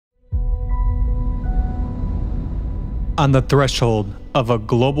on the threshold of a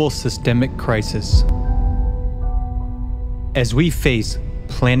global systemic crisis. As we face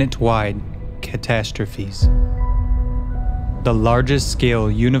planet-wide catastrophes, the largest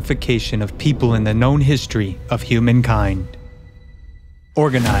scale unification of people in the known history of humankind,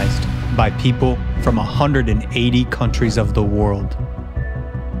 organized by people from 180 countries of the world,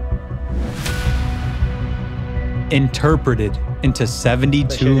 interpreted into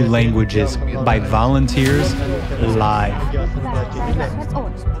 72 languages by volunteers live.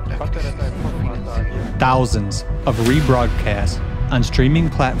 Thousands of rebroadcasts on streaming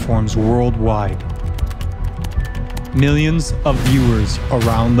platforms worldwide. Millions of viewers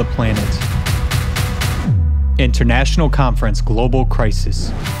around the planet. International Conference Global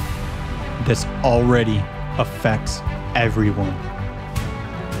Crisis. This already affects everyone.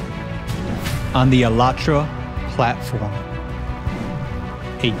 On the ALLATRA platform,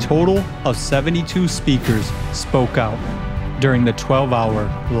 a total of 72 speakers spoke out during the 12-hour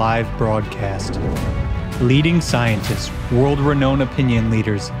live broadcast. Leading scientists, world-renowned opinion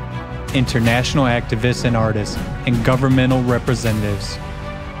leaders, international activists and artists, and governmental representatives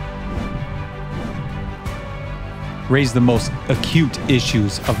raised the most acute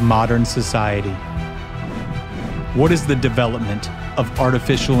issues of modern society. What is the development of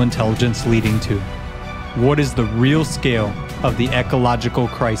artificial intelligence leading to? What is the real scale of the ecological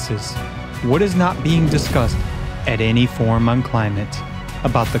crisis? What is not being discussed at any forum on climate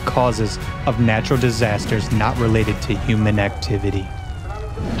about the causes of natural disasters not related to human activity?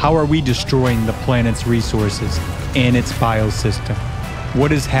 How are we destroying the planet's resources and its biosystem?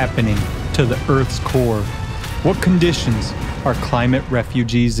 What is happening to the Earth's core? What conditions are climate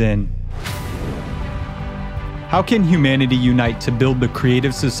refugees in? How can humanity unite to build the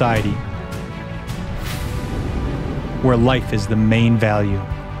creative society where life is the main value?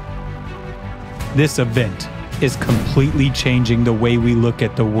 This event is completely changing the way we look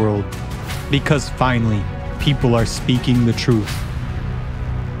at the world, because finally, people are speaking the truth.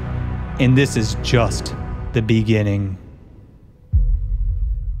 And this is just the beginning.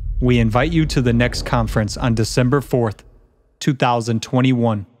 We invite you to the next conference on December 4th,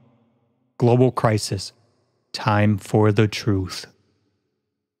 2021. Global Crisis. Time for the Truth.